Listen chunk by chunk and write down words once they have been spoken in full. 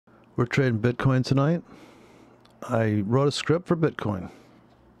We're trading Bitcoin tonight. I wrote a script for Bitcoin.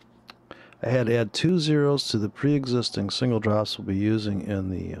 I had to add 2 zeros to the pre-existing single drops we'll be using in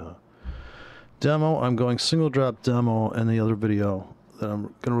the demo. I'm going single drop demo and the other video that I'm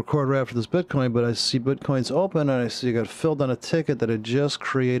going to record right after this Bitcoin, but I see Bitcoin's open and I see I got filled on a ticket that had just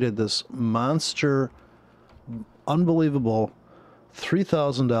created this monster, unbelievable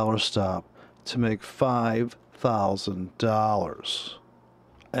 $3,000 stop to make $5,000.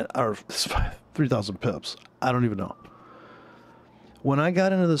 Or 3,000 pips. I don't even know. When I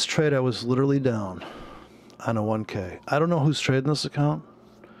got into this trade, I was literally down on a 1K. I don't know who's trading this account.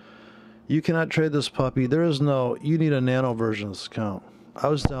 You cannot trade this puppy. There is no, you need a nano version of this account. I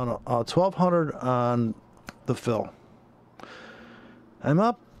was down 1,200 on the fill. I'm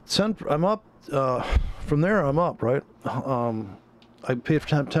up 10, I'm up, from there I'm up, right? I paid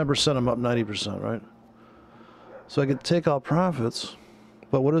 10%, I'm up 90%, right? So I could take out profits.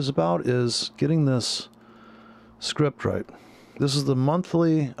 But what it's about is getting this script right. This is the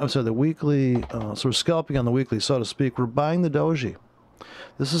monthly, I'm sorry, the weekly, so we're scalping on the weekly, so to speak. We're buying the doji.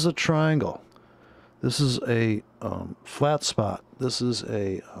 This is a triangle. This is a flat spot. This is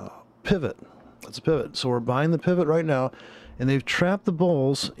a pivot. That's a pivot. So we're buying the pivot right now, and they've trapped the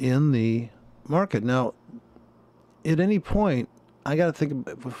bulls in the market. Now, at any point, I got to think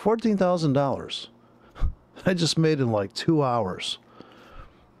of $14,000. I just made in like 2 hours.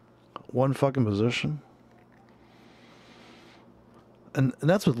 One fucking position. And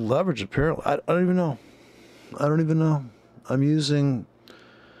that's with leverage, apparently. I don't even know. I don't even know. I'm using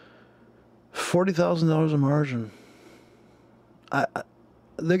 $40,000 of margin.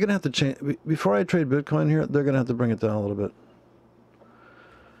 They're going to have to change. Before I trade Bitcoin here, they're going to have to bring it down a little bit.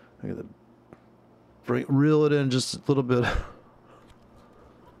 I got to reel it in just a little bit.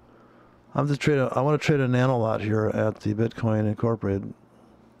 I want to trade a nano lot here at the Bitcoin Incorporated.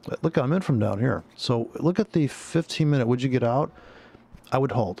 Look, I'm in from down here. So look at the 15-minute. Would you get out? I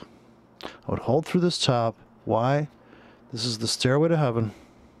would hold. I would hold through this top. Why? This is the stairway to heaven.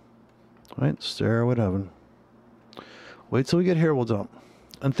 Right? Stairway to heaven. Wait till we get here, we'll dump.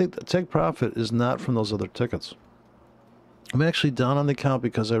 And think that take profit is not from those other tickets. I'm actually down on the account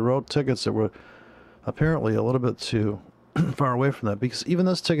because I wrote tickets that were apparently a little bit too far away from that. Because even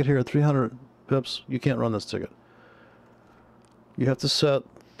this ticket here at 300 pips, you can't run this ticket. You have to set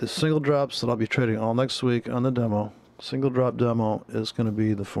the single drops that I'll be trading all next week on the demo. Single drop demo is going to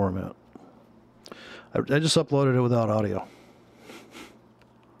be the format. I just uploaded it without audio.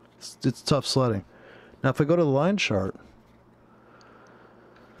 It's tough sledding. Now, if I go to the line chart,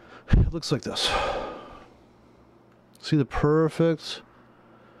 it looks like this. See the perfect,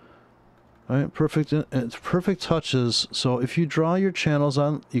 right? Perfect. It's perfect touches. So if you draw your channels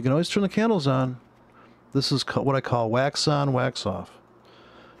on, you can always turn the candles on. This is what I call wax on, wax off.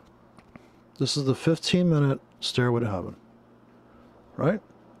 This is the 15-minute stairway to heaven. Right?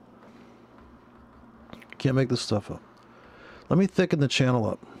 Can't make this stuff up. Let me thicken the channel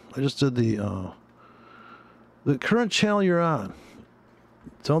up. I just did the current channel you're on.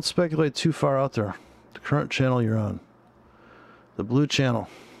 Don't speculate too far out there. The current channel you're on. The blue channel.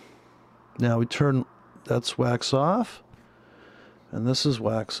 Now we turn, that's wax off. And this is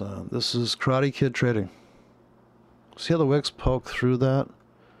wax on. This is Karate Kid trading. See how the wicks poke through that?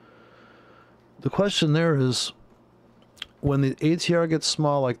 The question there is, when the ATR gets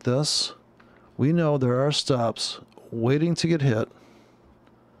small like this, we know there are stops waiting to get hit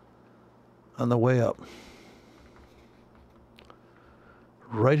on the way up.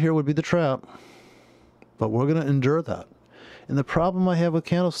 Right here would be the trap, but we're going to endure that. And the problem I have with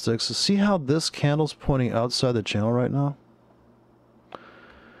candlesticks is, see how this candle's pointing outside the channel right now?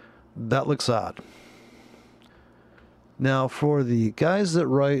 That looks odd. Now, for the guys that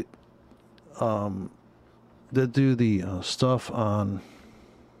write, that do the stuff on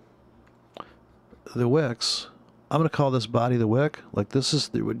the wicks, I'm going to call this body the wick. Like this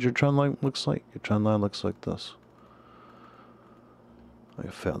is what your trend line looks like. Your trend line looks like this. I can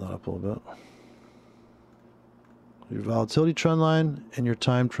fatten that up a little bit. Your volatility trend line and your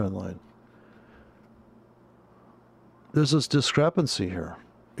time trend line. There's this discrepancy here.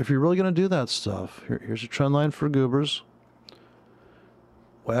 If you're really going to do that stuff, here's your trend line for goobers.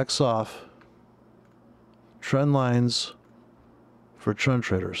 Wax off. Trend lines for trend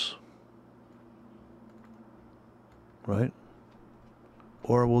traders. Right?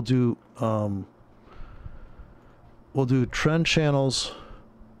 Or we'll do trend channels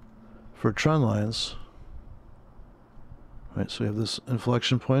for trend lines. Right, so we have this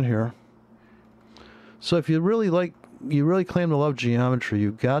inflection point here. So if you really claim to love geometry,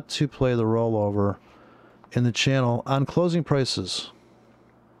 you've got to play the rollover in the channel on closing prices.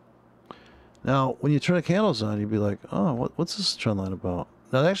 Now, when you turn the candles on, you'd be like, oh, what's this trend line about?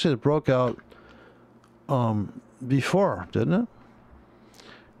 Now, actually, it broke out before, didn't it?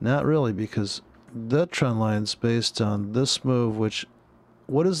 Not really, because that trend line's based on this move, which,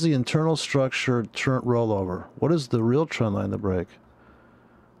 what is the internal structure turn rollover? What is the real trend line, the break?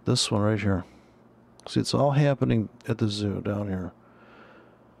 This one right here. See, it's all happening at the zoo down here.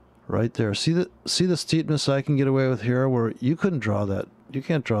 Right there. See the steepness I can get away with here, where you couldn't draw that. You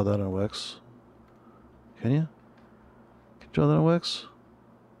can't draw that on Wix. Can you? Can you draw that on Wix?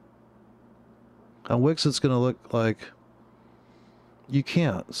 On Wix, it's going to look like... You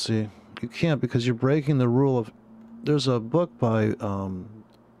can't, see? You can't, because you're breaking the rule of... There's a book by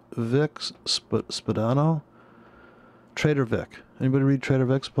Vic Spadano. Trader Vic. Anybody read Trader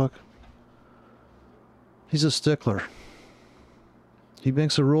Vic's book? He's a stickler. He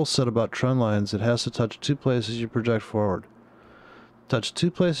makes a rule set about trend lines. It has to touch 2 places you project forward. Touch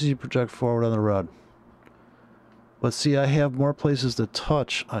 2 places you project forward on the red. But see, I have more places to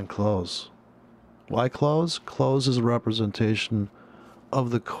touch on close. Why close? Close is a representation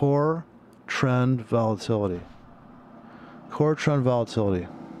of the core trend volatility. Core trend volatility.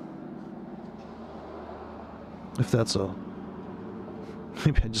 If that's a...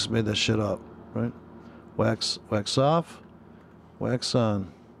 Maybe I just made that shit up, right? Wax off, wax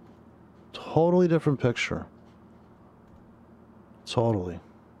on. Totally different picture. Totally.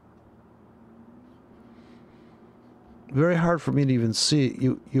 Very hard for me to even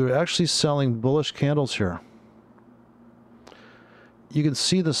see. You're actually selling bullish candles here. You can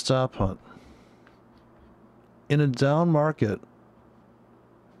see the stop hunt. In a down market,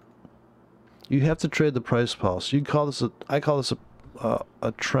 you have to trade the price pulse. You call this I call this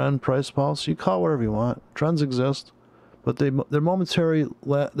a trend price pulse. You call it whatever you want. Trends exist, but they're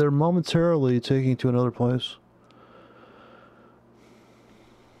momentarily taking to another place.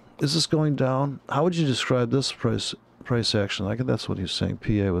 Is this going down? How would you describe this price action? I think that's what he's saying.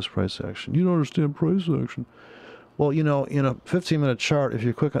 PA was price action. You don't understand price action. Well, you know, in a 15-minute chart, if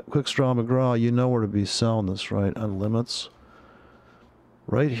you're quick straw McGraw, you know where to be selling this, right? On limits.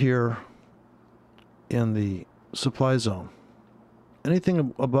 Right here in the supply zone.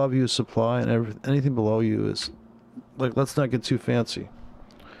 Anything above you is supply, and anything below you is, like, let's not get too fancy.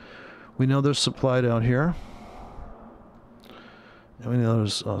 We know there's supply down here. And we know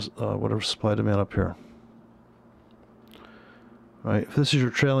there's whatever supply demand up here. Right? If this is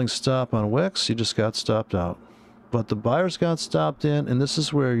your trailing stop on Wix, you just got stopped out. But the buyers got stopped in, and this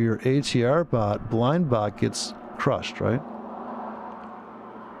is where your ATR bot, blind bot, gets crushed, right?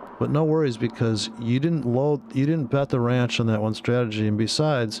 But no worries, because you didn't bet the ranch on that one strategy. And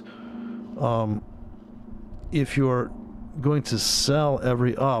besides, if you're going to sell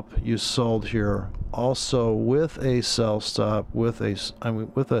every up, you sold here also with a sell stop, with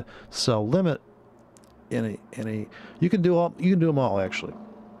a sell limit, you can do them all actually.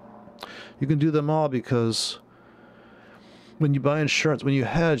 You can do them all, because when you buy insurance, when you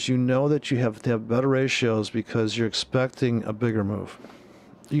hedge, you know that you have to have better ratios, because you're expecting a bigger move.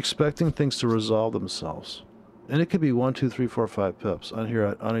 You're expecting things to resolve themselves. And it could be 1, 2, 3, 4, 5 pips. On here,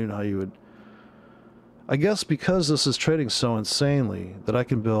 I don't even know how you would... I guess because this is trading so insanely that I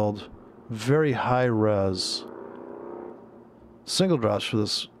can build very high-res single drops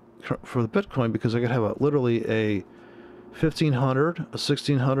for the Bitcoin, because I could have literally a 1500, a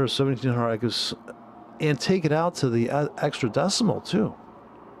 1600, a 1700, and take it out to the extra decimal too.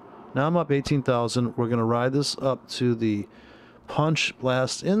 Now I'm up 18,000. We're going to ride this up to the punch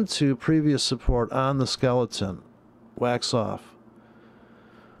blast into previous support on the skeleton. Wax off.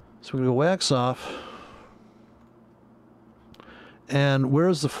 So we're going to go wax off. And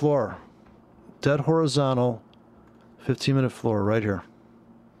where's the floor? Dead horizontal, 15-minute floor right here.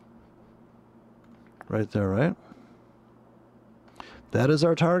 Right there, right? That is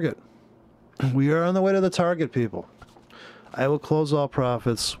our target. We are on the way to the target, people. I will close all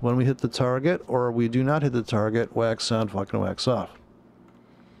profits when we hit the target, or we do not hit the target. Wax on, fucking wax off.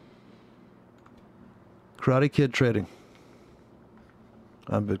 Karate Kid trading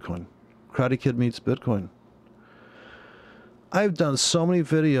on Bitcoin. Karate Kid meets Bitcoin. I've done so many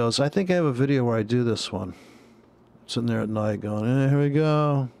videos. I think I have a video where I do this one. Sitting there at night going, here we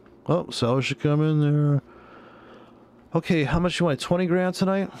go. Oh, sellers should come in there. Okay, how much you want? 20 grand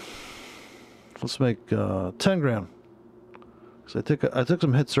tonight? Let's make 10 grand. Because I took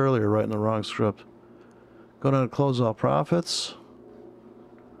some hits earlier writing the wrong script. Going on to close all profits.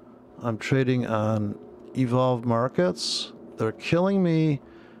 I'm trading on Evolve Markets. They're killing me,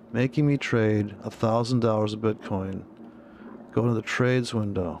 making me trade $1,000 of Bitcoin. Go to the trades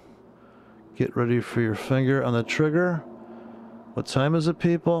window. Get ready for your finger on the trigger. What time is it,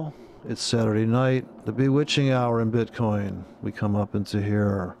 people? It's Saturday night, the bewitching hour in Bitcoin. We come up into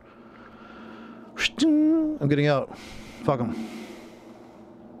here. I'm getting out. Fuck them.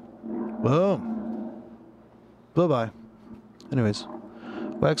 Boom. Bye-bye. Anyways,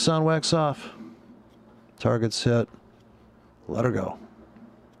 wax on, wax off. Targets hit. Let her go.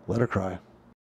 Let her cry.